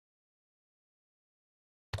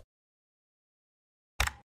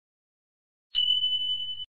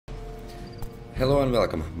Hello and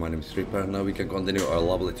welcome, my name is Ripper. Now we can continue our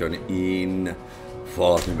lovely journey in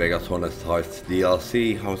Fallout New Vegas Honest Hearts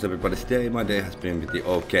DLC. How's everybody's day? My day has been pretty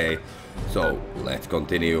okay, so let's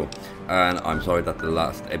continue. And I'm sorry that the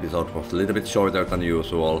last episode was a little bit shorter than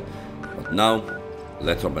usual, but now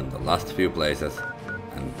let's open the last few places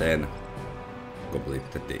and then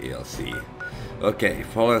complete the DLC. Okay,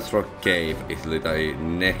 Fallen Rock Cave is literally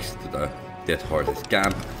next to the Dead Horses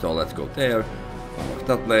camp, so let's go there, unlock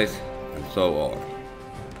that place, and so on.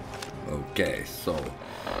 Okay, so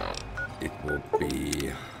it will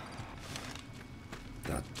be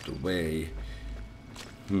that way.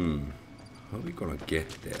 How are we gonna get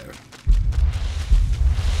there?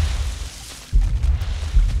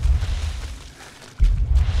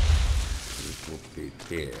 It will be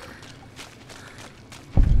there.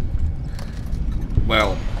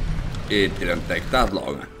 Well, it didn't take that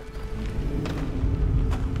long.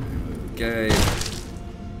 Okay.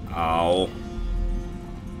 Ow.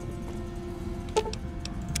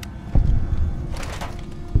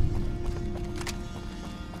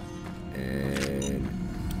 And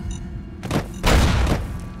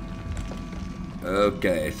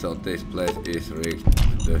okay, so this place is rigged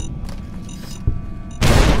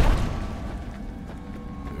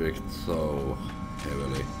so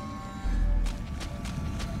heavily.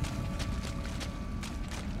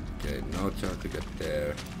 Okay, no chance to get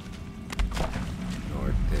there. Nor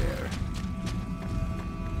there.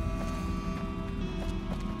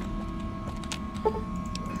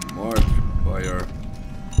 More fire.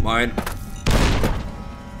 Mine.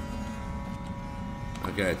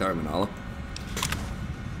 Okay, terminal.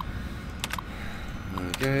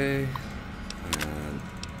 Okay. And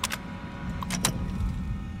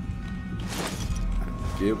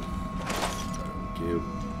thank you. Thank you.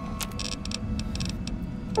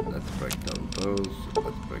 Let's break down those.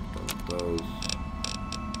 Let's break down those.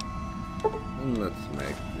 And let's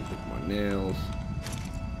make a little bit more nails.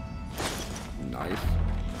 Nice.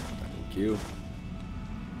 Thank you.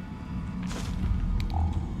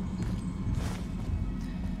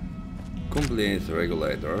 Compliance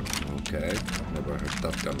regulator. Okay. Never heard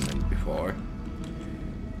that comment before.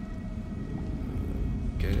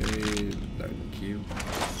 Okay. Thank you.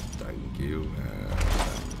 Thank you. Thank you.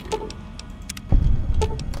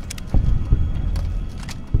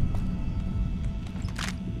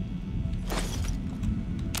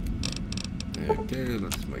 Okay,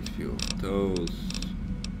 let's make a few of those.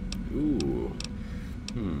 Ooh.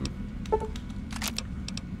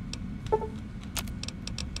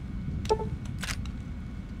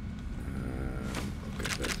 Okay,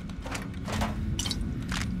 let's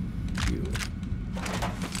few of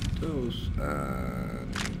those,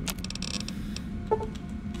 and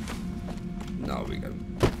now we can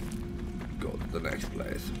go to the next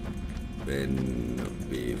place when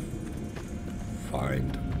we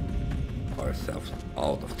find ourselves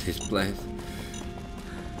out of this place.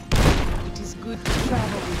 It is good to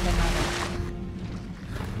travel with another.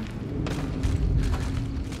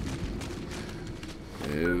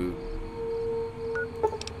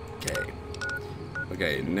 Okay.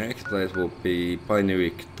 Okay, next place will be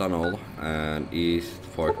Pinewick Tunnel, and East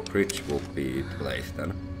Fork Bridge will be the place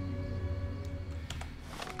then.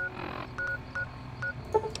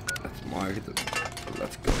 Let's mark it.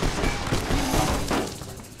 Let's go.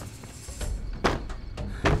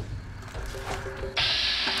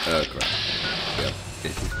 Oh crap. Yep,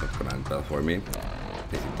 this is not gonna end well for me.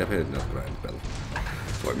 This is definitely not gonna end well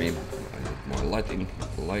for me. I need more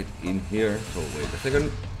light in here, so wait a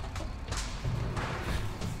second.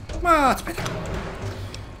 Much better.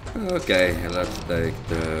 Okay, let's take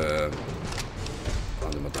the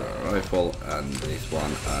antimatter rifle and this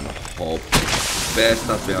one and hope best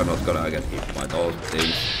that we are not gonna get hit by those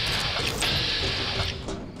things.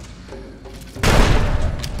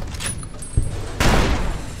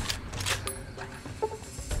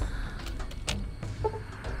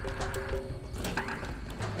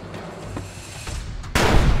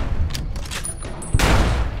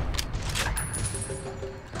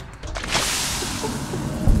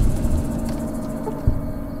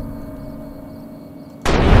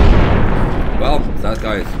 Well, that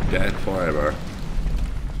guy is dead forever.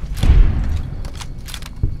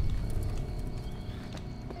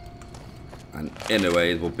 And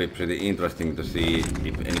anyway, it would be pretty interesting to see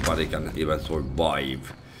if anybody can even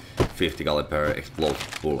survive 50 caliber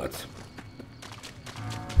explosive bullets.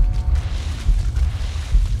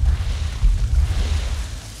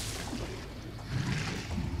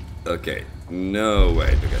 Okay, no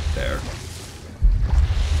way to get there.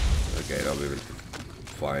 Okay, now we will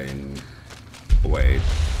find a way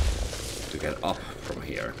to get up from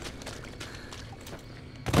here.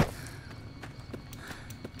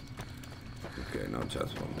 now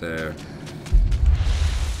just from there.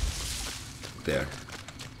 There.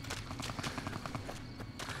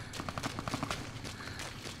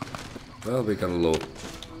 Well, we can loot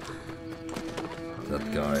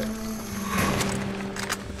that guy.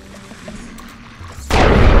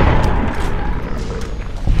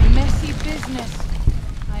 Messy business.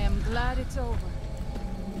 I am glad it's over.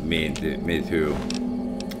 Me too.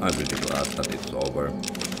 I'm pretty glad that it's over.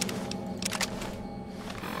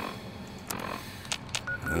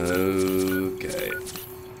 Okay.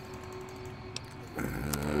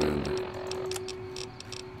 And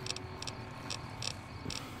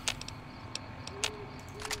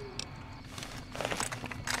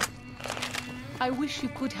I wish you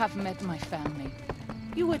could have met my family.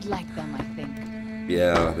 You would like them, I think.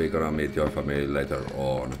 yeah, we're gonna meet your family later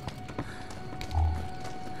on.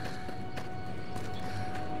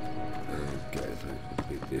 Okay, so it would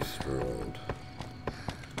be this road.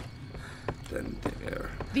 Then there.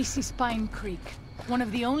 This is Pine Creek, one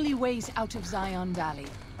of the only ways out of Zion Valley.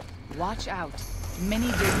 Watch out.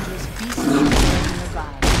 Many dangerous beasts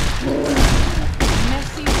nearby.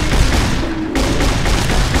 Messy business.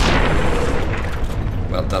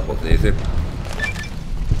 Well, that was easy.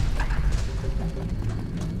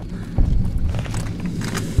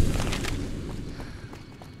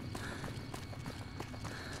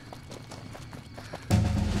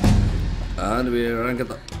 And we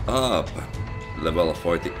ranked up. Level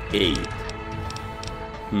 48.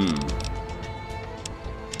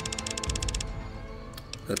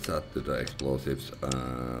 Let's add to the explosives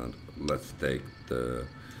and let's take the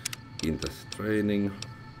intense training.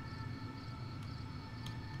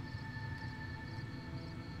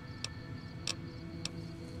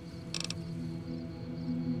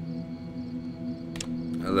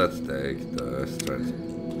 And let's take the strength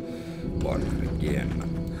one again.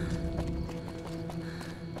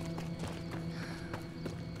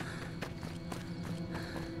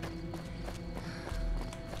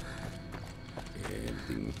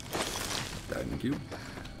 Thank you.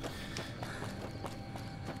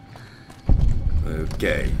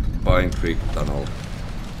 Okay, Pine Creek Tunnel.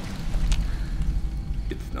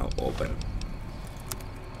 It's now open.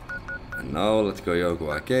 And now let's go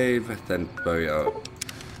Yokoa Cave, then burial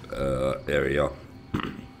area,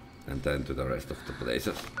 and then to the rest of the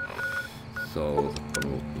places. So the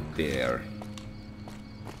one will be there.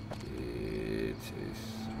 It is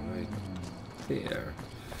right there.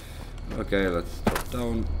 Okay, let's drop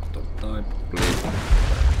down. Don't die, please.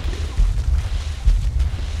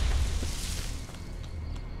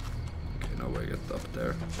 Okay, now we get up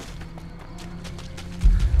there.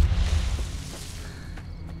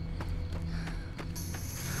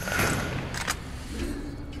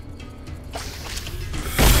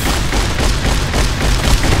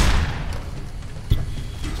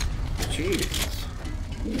 Jeez.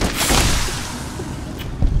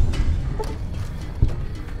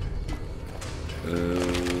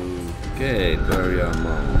 Okay, there are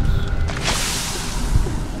mounts.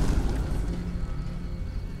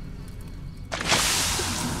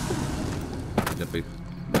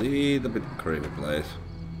 Little bit creepy place.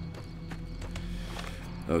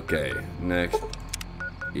 Okay, next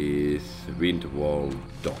is Windwall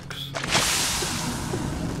Docks.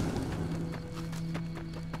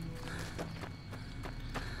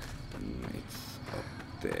 It's up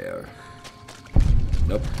there.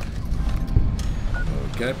 Nope.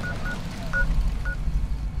 Okay.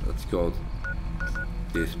 Let's go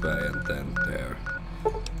this way and then there.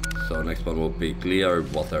 So next one will be Clear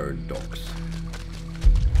Water Docks.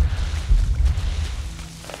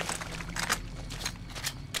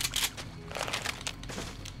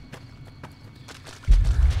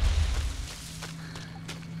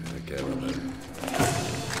 Okay, well then.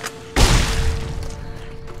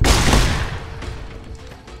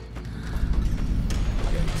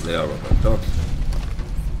 Okay, Clear Water Docks.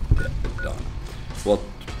 Yeah, done. What?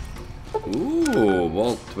 Ooh,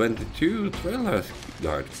 Vault 22 Trailers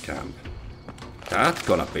Guard Camp. That's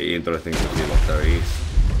gonna be interesting to see what there is.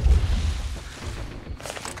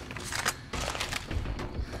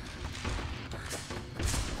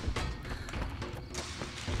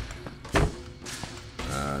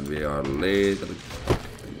 And we are late in the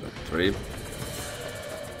trip.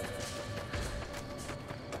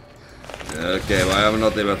 Okay, well, I am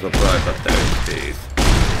not even surprised that there is this.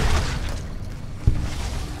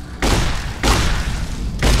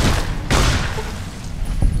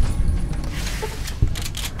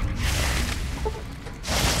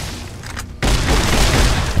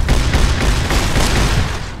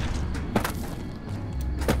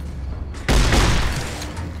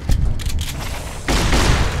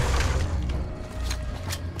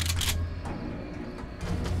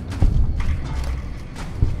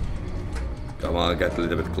 get a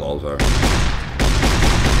little bit closer.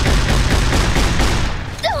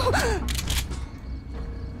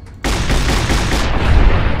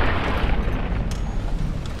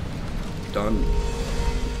 Done.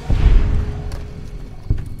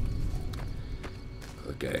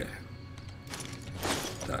 Okay.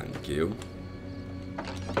 Thank you.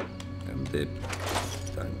 Empty.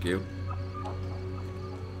 Thank you.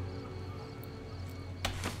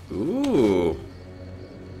 Ooh.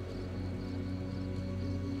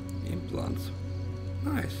 Implants.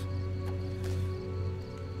 Nice.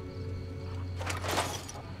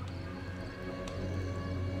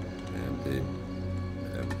 Empty.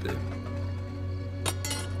 Empty.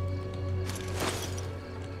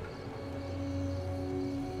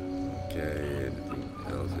 Okay, anything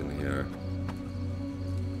else in here?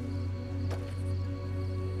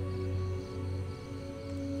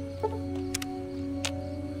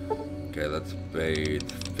 Okay, let's wait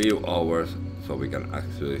a few hours so we can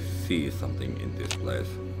actually see something in this place.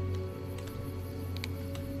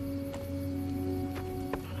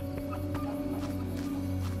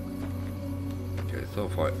 Okay, so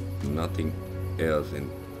far nothing else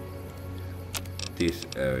in this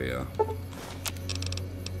area.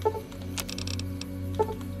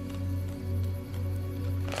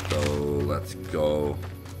 So let's go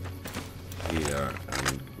here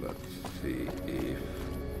and let's see if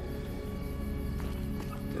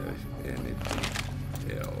there's anything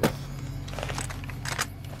else.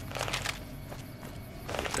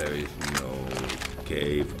 There is no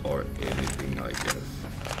cave or anything, I guess.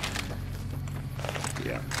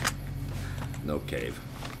 Yeah, no cave.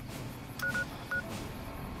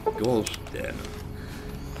 Ghost den.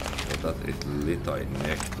 So that is literally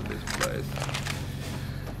next to this place.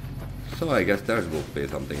 So I guess there will be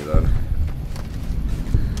something then.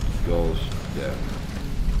 Ghost den.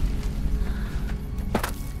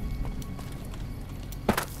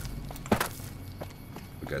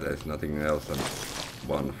 Okay, there's nothing else than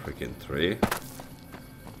one freaking tree.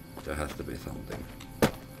 There has to be something.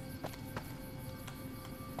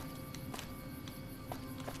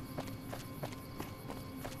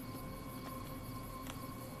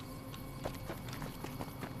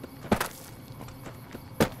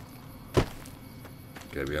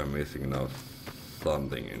 Okay, we are missing now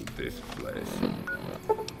something in this place.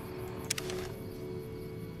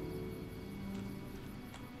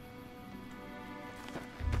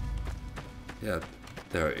 Yeah,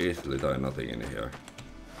 there is literally nothing in here.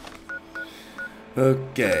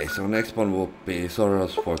 Okay, so next one will be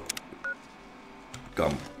Soros for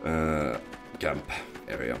camp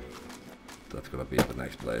area. That's gonna be the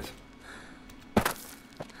next place.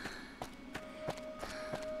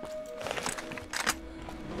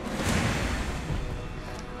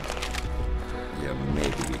 Yeah,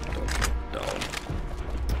 maybe we go down.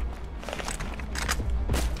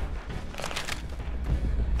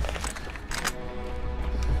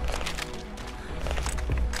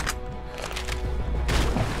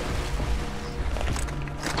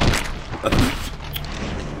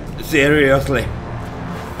 Seriously?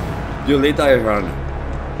 You literally ran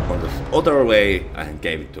on the other way and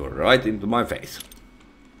gave it to right into my face.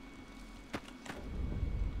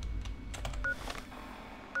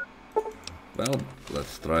 Well,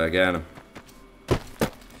 let's try again.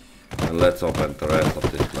 And let's open the rest of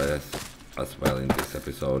this place as well in this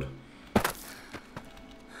episode.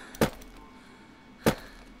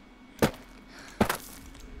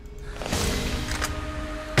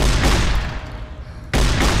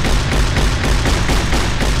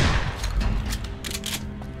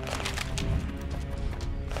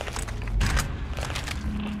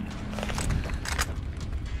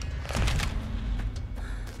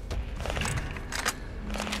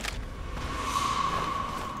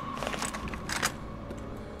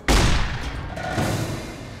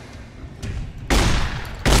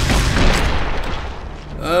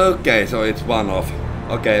 Okay, so it's one off.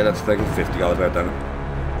 Okay, let's take a 50 caliber then.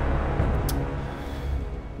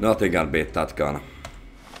 Nothing can beat that gun.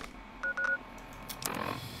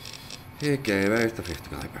 Okay, where is the 50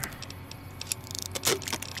 caliber?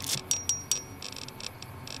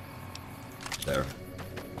 There.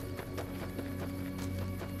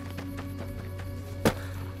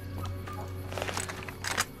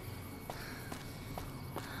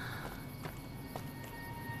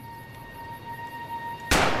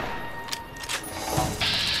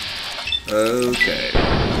 Okay.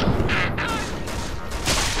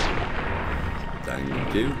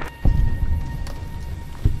 Thank you.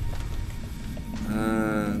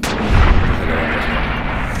 And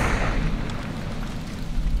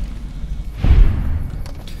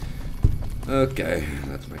okay,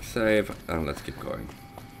 let's make save and let's keep going.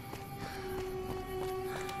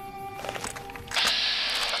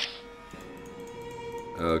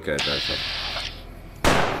 Okay, there's a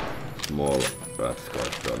small rat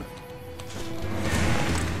scorpion.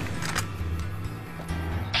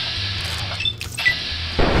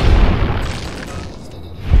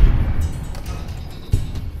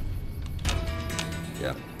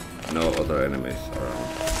 Yeah, no other enemies around.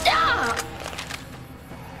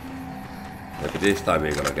 Maybe this time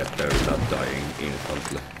we're gonna get there without dying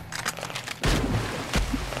instantly.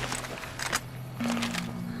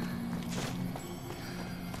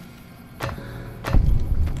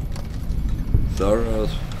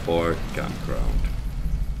 Sorrow's Fort Campground.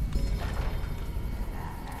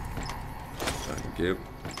 Thank you.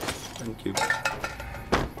 Thank you.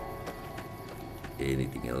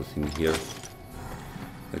 Anything else in here?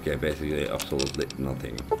 Okay, basically absolutely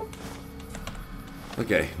nothing.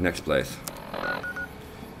 Okay, next place.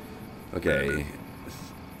 Okay,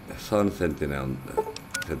 Sun Sentinels.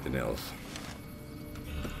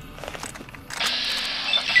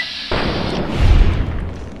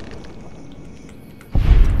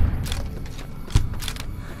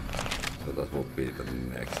 So that will be the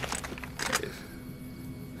next place.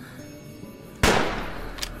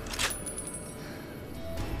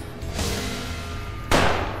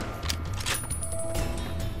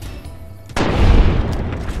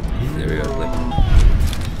 Seriously.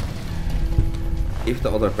 If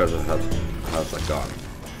the other person has a gun,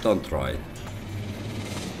 don't try it.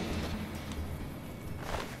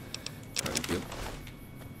 Thank you.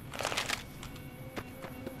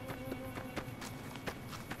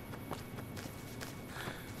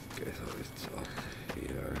 Okay, so it's up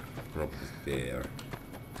here, probably there.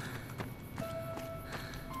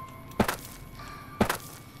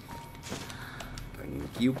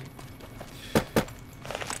 Thank you.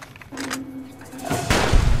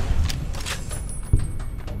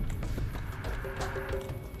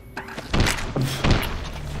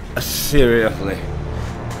 Seriously,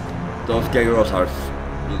 those kangaroos are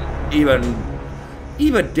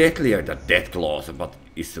even deadlier than death claws, but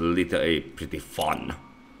it's literally pretty fun.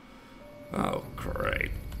 Oh,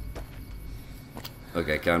 great.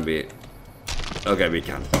 Okay, can we? Okay, we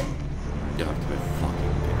can. You have to be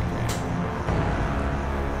fucking kidding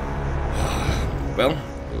me. Well,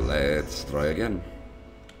 let's try again.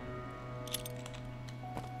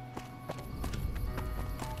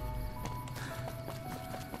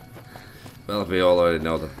 Well, we already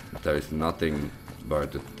know that there is nothing more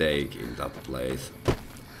to take in that place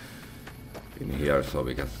in here, so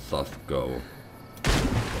we can just go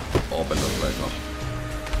open the place up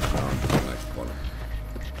to the next one.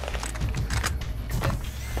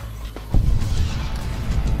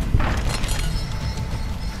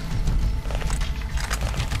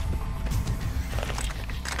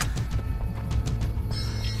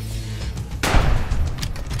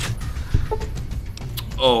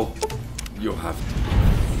 Oh, you have to be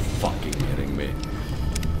fucking kidding me.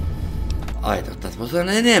 I thought that was an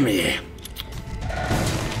enemy.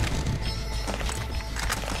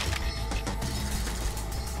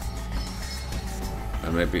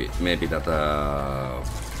 And maybe that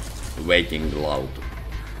waking loud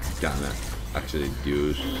can actually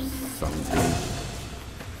do something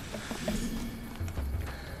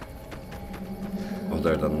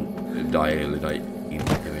other than die in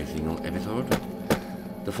every single episode.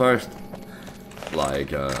 The first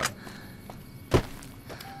like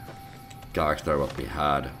character what we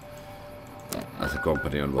had as a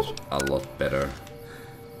companion was a lot better.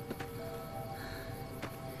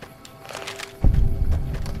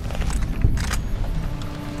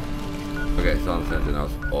 Okay, Sun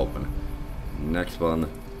Sentinels open. Next one,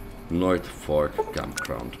 North Fork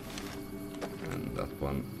Campground. And that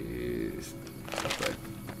one is that way.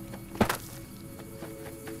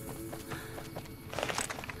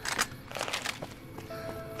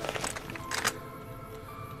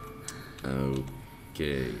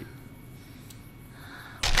 Okay.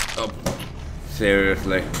 Oh,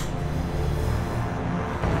 seriously.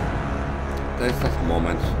 There's just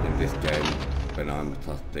moments in this game when I'm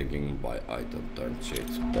just thinking why I don't turn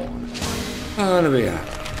cheats on. And we have.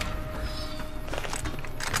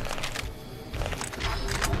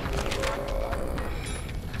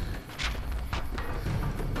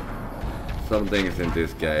 Some things in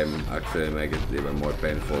this game actually make it even more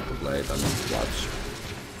painful to play than watch.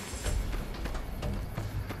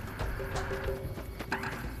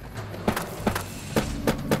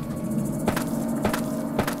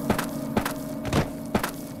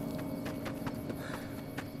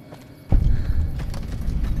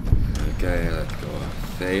 Okay, let's go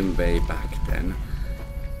same way back then,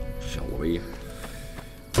 shall we?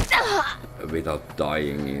 Without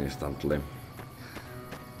dying instantly.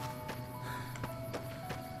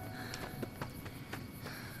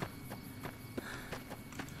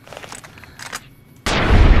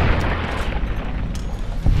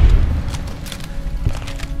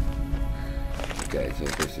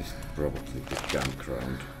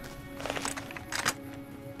 around.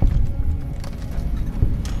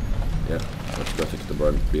 Yeah, let's go check the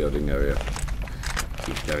burnt building area.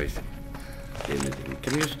 If there is anything.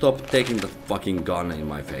 Can you stop taking the fucking gun in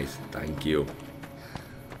my face? Thank you.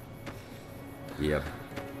 Yep.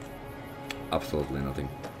 Absolutely nothing.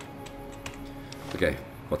 Okay,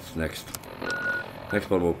 what's next? Next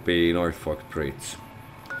one will be North Fork Bridge.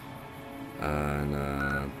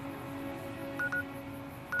 And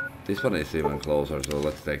this one is even closer, so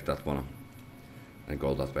let's take that one and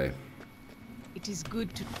go that way. It is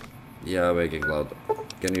good to... Yeah, Waking Cloud.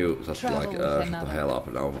 Can you just Travel like with shut the another. hell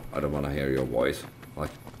up now? I don't wanna hear your voice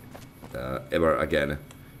like ever again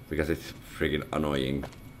because it's freaking annoying.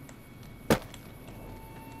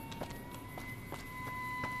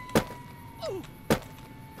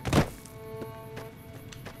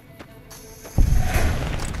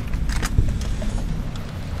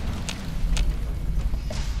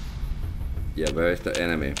 Yeah, where is the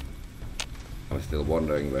enemy? I'm still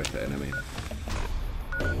wondering where's the enemy.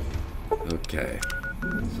 Okay,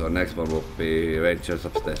 so next one will be Rangers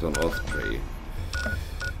of Station Osprey.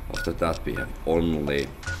 After that we have only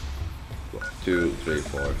 2, 3,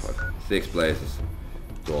 4, 5, 6 places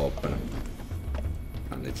to open.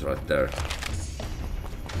 And it's right there.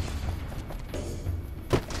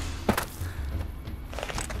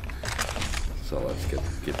 So let's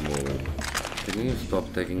get moving. Can you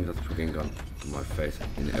stop taking that freaking gun to my face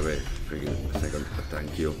in every freaking second?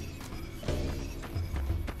 Thank you.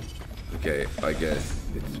 Okay, I guess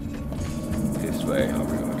it's this way how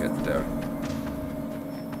we're gonna get there.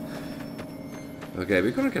 Okay,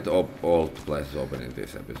 we're gonna get all the places open in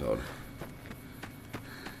this episode.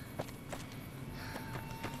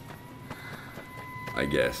 I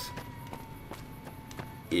guess.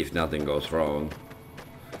 If nothing goes wrong,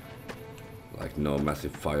 like no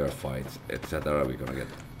massive firefights, etc., we're gonna get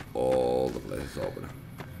all the places open.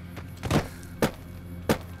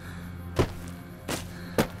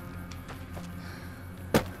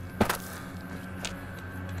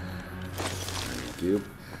 Thank you.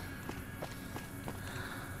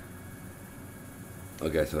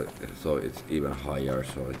 Okay, so it's even higher,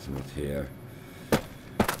 so it's not here.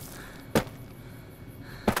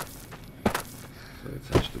 So it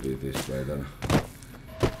has to be this way then.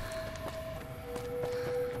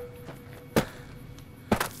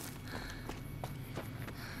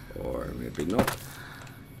 Or maybe not.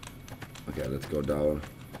 Okay, let's go down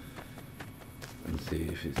and see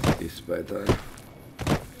if it's this way then.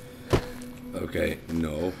 Okay,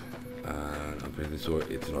 no. And I'm pretty sure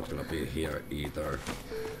it's not gonna be here either.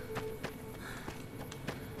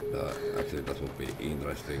 Actually, that would be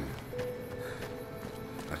interesting.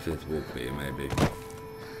 Actually, it would be maybe.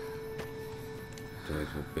 So it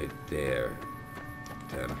would be there.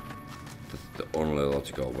 Then that's the only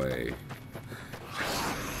logical way.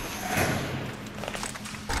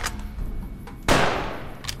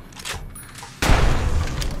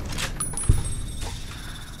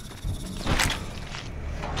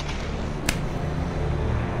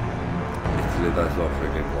 That's so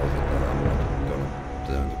freaking close that I'm not gonna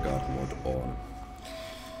turn the guard mode on.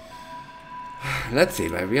 Let's see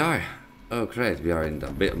where we are. Oh great, we are in the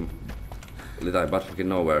little but freaking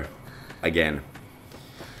nowhere again.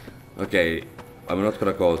 Okay, I'm not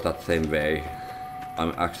gonna go that same way.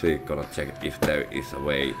 I'm actually gonna check if there is a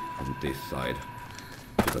way from this side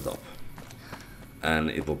to the top. And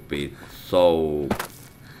it would be so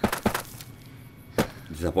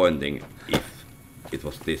disappointing if it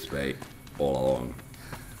was this way all along.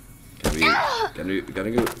 Can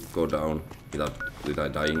you go down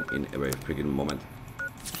without dying in every freaking moment?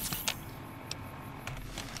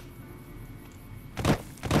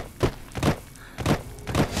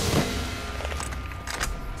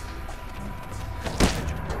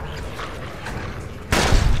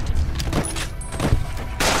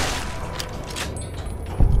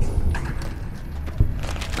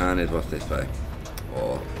 And it was this way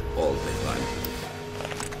all this time.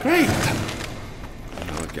 Great!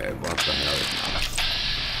 Okay, what the hell?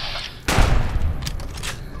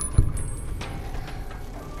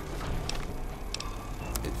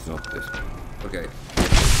 It's not this one. Okay.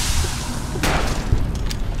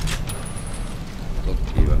 Don't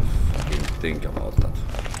even fucking think about that.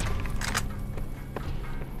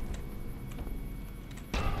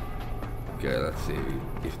 Okay, let's see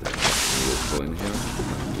if there's a useful in here.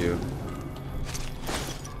 Thank you.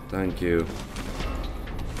 Thank you.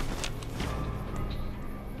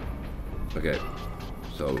 Okay,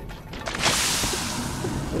 so... Ooh,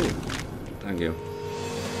 thank you.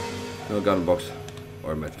 No gun box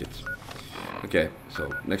or medkits. Okay, so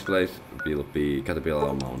next place will be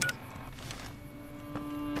Caterpillar Mound.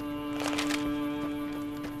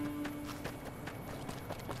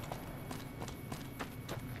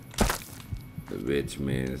 Which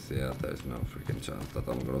means, yeah, there's no freaking chance that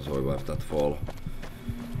I'm gonna survive that fall.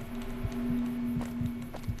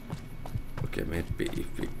 Okay, maybe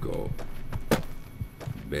if we go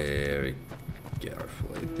very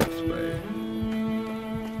carefully this way.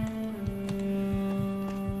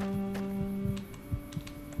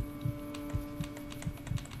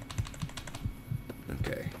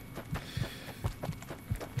 Okay.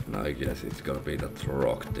 Now I guess it's gonna be that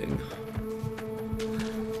rock thing.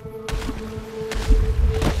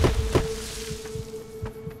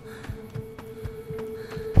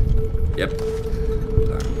 Yep.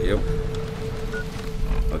 Thank you.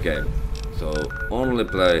 Okay, so only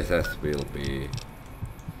places will be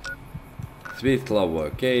Sweet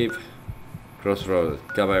Flower Cave, Crossroads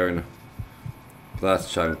Cavern,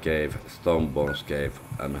 Glass Giant Cave, Stone Bones Cave,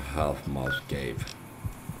 and Half Mouse Cave.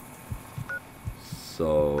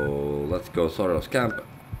 So let's go Sorrow's Camp,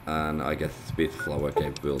 and I guess Sweet Flower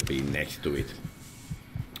Cave will be next to it.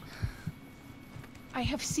 I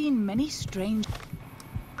have seen many strange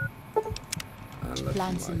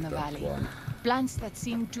plants in the valley. Plants that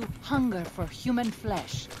seem to hunger for human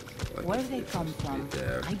flesh. Where they come from,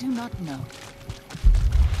 I do not know.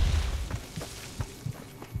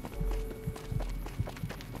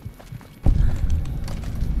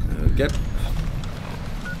 Okay.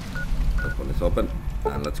 That one is open.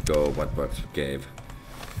 And let's go Whitebird's Cave.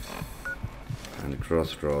 And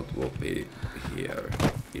Crossroad will be here,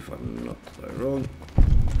 if I'm not wrong.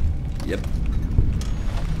 Yep.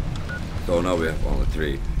 So now we have only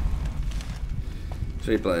three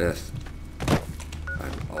places.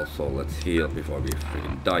 And also let's heal before we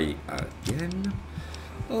freaking die again.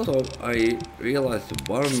 Also, I realized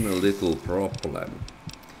one little problem.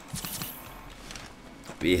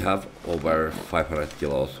 We have over 500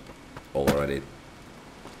 kilos already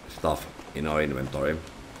stuff in our inventory.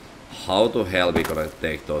 How the hell we gonna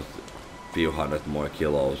take those few hundred more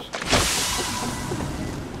kilos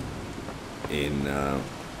in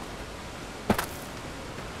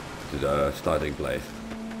to the starting place,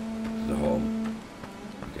 to the home?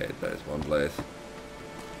 Okay, there's one place.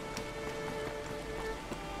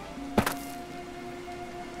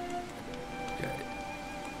 Okay,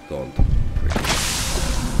 don't.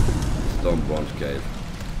 Stone Bones Cave.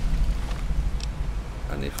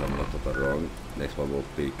 And if I'm not wrong, next one will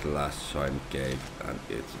be Glass Giant Cave, and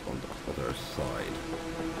it's on the other side.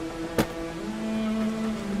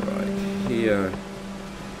 Right here.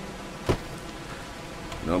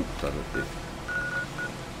 Nope, that's not this.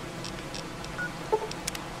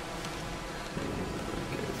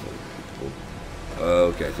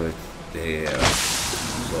 Okay, so it's there.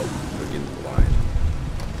 So freaking blind.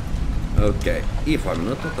 Okay, if I'm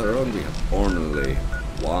not wrong, we have only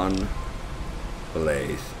one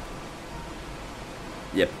place.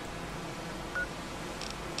 Yep.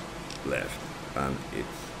 Left. And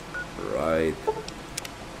it's right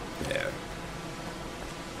there.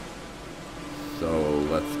 So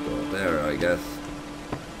let's go there, I guess.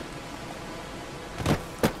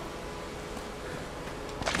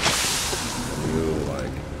 Can you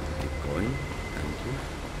like keep going? Thank you.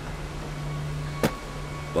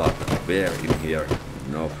 But where in here?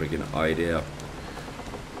 No freaking idea.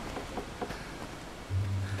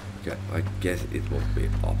 Okay, I guess it will be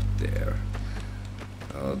up there.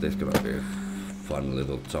 This is gonna be a fun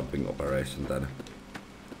little jumping operation then.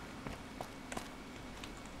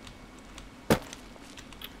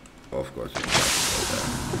 Of course we can't go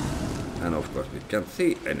there. And of course we can't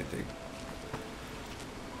see anything.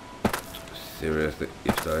 Seriously,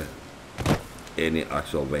 if there's any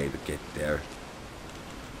actual way to get there.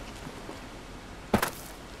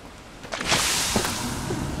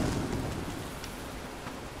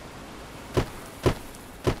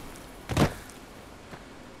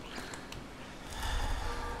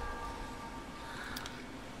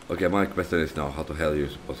 Okay, my question is now, how the hell are you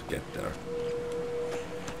supposed to get there?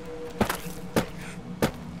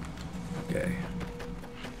 Okay.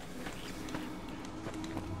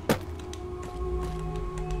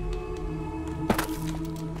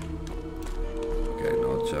 Okay,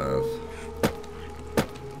 no chance.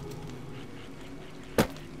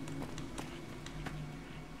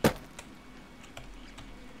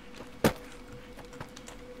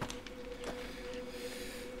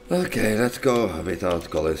 Okay, let's go without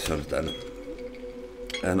collisions then.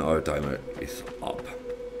 And our timer is up.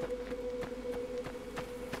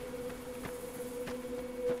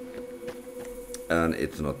 And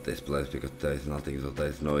it's not this place because there is nothing, so there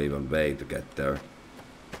is no even way to get there.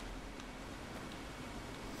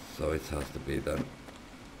 So it has to be then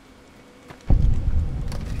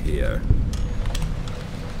here.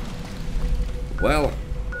 Well,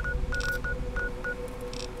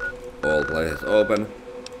 all place is open.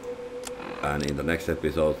 And in the next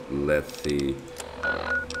episode, let's see.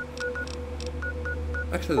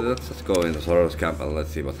 Actually, let's just go in the Soros camp and let's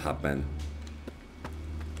see what happened.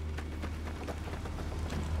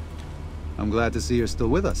 I'm glad to see you're still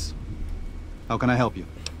with us. How can I help you?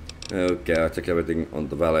 Okay, I checked everything on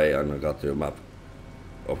the valley and I got your map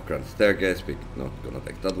of Grand Staircase. We're not gonna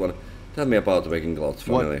take that one. Tell me about Waking Cloud's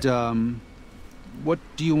family. What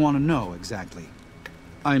do you want to know exactly?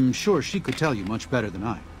 I'm sure she could tell you much better than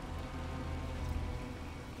I.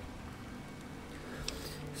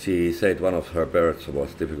 She said one of her births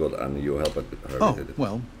was difficult and you helped her Oh, with it.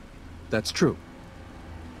 well, that's true.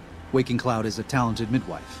 Waking Cloud is a talented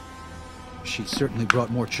midwife. She certainly brought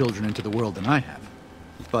more children into the world than I have.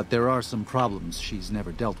 But there are some problems she's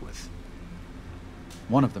never dealt with.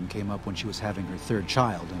 One of them came up when she was having her third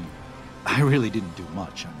child, and I really didn't do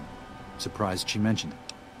much. I'm surprised she mentioned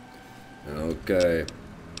it. Okay.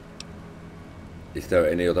 Is there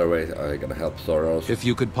any other way I can help Soros? If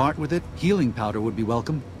you could part with it, healing powder would be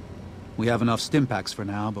welcome. We have enough stim packs for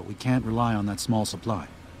now, but we can't rely on that small supply.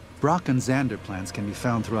 Brock and Xander plants can be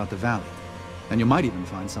found throughout the valley. And you might even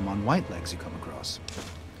find some on White Legs you come across.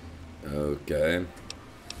 Okay.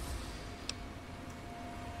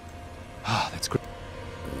 Ah, that's great.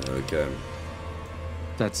 Okay.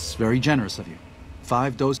 That's very generous of you.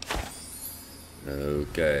 5 doses.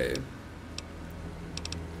 Okay.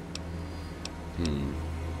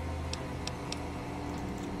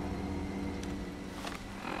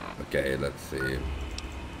 Okay, let's see.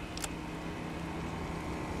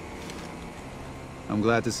 I'm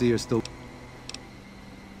glad to see you're still...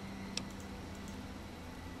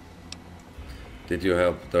 Did you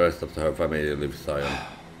help the rest of her family leave Zion?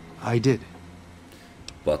 I did.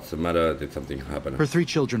 What's the matter? Did something happen? Her 3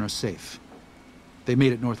 children are safe. They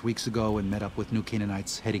made it north weeks ago and met up with new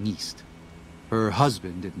Canaanites heading east. Her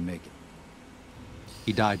husband didn't make it.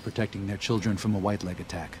 He died protecting their children from a White Leg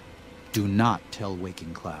attack. Do not tell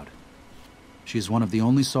Waking Cloud. She is one of the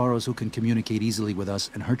only Soros who can communicate easily with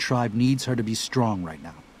us, and her tribe needs her to be strong right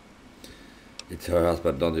now. It's her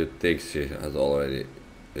husband, don't you think she has already...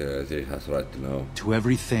 she has right to know? To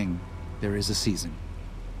everything, there is a season.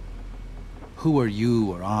 Who are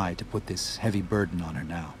you or I to put this heavy burden on her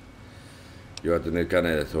now? You are the new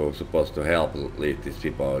candidate who is supposed to help lead these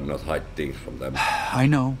people and not hide things from them. I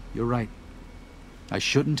know, you're right. I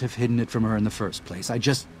shouldn't have hidden it from her in the first place.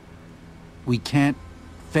 We can't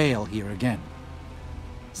fail here again.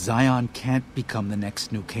 Zion can't become the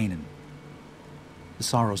next New Canaan. The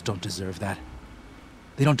Soros don't deserve that.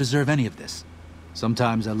 They don't deserve any of this.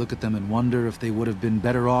 Sometimes I look at them and wonder if they would have been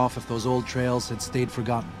better off if those old trails had stayed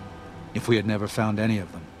forgotten. If we had never found any of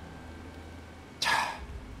them.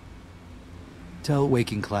 Tell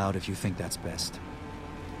Waking Cloud if you think that's best.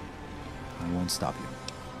 I won't stop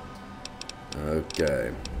you.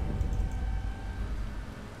 Okay.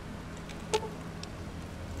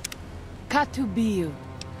 Katubiu.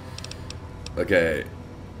 Okay.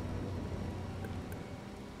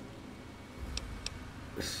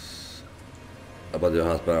 About your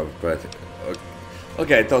husband, I'm great.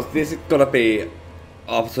 Okay, so this is gonna be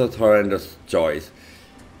absolute horrendous choice.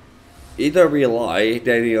 Either we lie,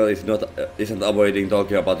 Daniel isn't avoiding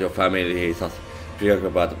talking about your family, he's just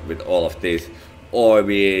preoccupied with all of this, or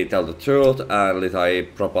we tell the truth and I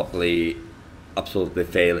probably absolutely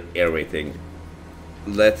fail everything.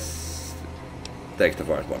 Let's take the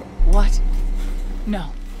first one. What?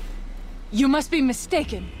 No. You must be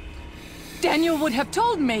mistaken. Daniel would have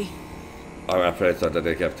told me. I'm afraid so that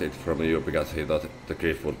they kept it from you because he thought the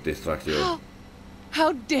grief would distract you.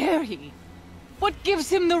 How dare he? What gives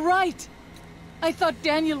him the right? I thought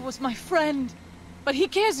Daniel was my friend, but he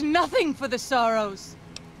cares nothing for the Soros.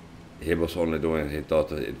 He was only doing he thought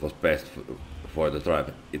that it was best for the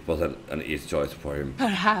tribe. It wasn't an easy choice for him.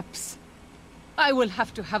 Perhaps. I will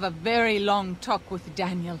have to have a very long talk with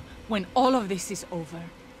Daniel when all of this is over.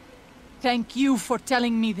 Thank you for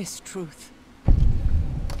telling me this truth.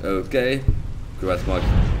 Okay. Quest mark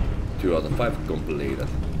 2 out of 5 completed.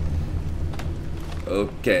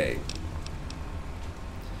 Okay.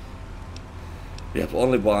 We have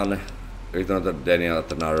only one Return to Daniel at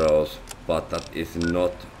the Narrows, but that is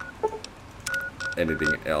not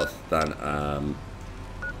anything else than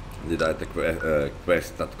the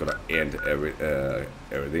quest that's gonna end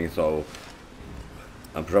everything. So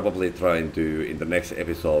I'm probably trying to, in the next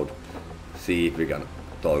episode, see if we can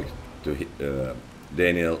talk to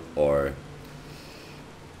Daniel or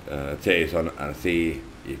Jason and see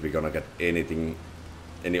if we're gonna get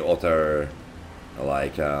any other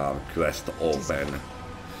like quest open.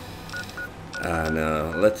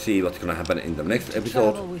 And let's see what's gonna happen in the next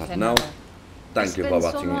episode. But now thank you for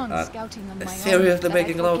watching. Seriously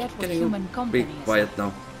making loud. Can you be quiet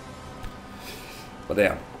now? But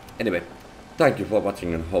yeah, anyway, thank you for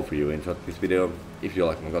watching and hopefully you enjoyed this video. If you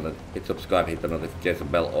like my content, hit subscribe, hit the notification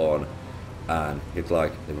bell on, and hit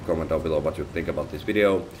like, leave a comment down below what you think about this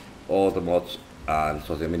video. All the mods and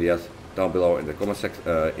social medias down below in the comment section,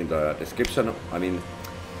 in the description, I mean.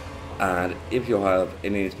 And if you have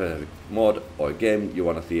any specific mod or game you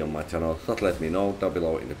want to see on my channel, just let me know down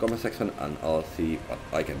below in the comment section and I'll see what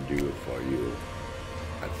I can do for you.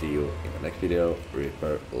 And see you in the next video.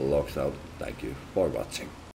 Reaper logs out. Thank you for watching.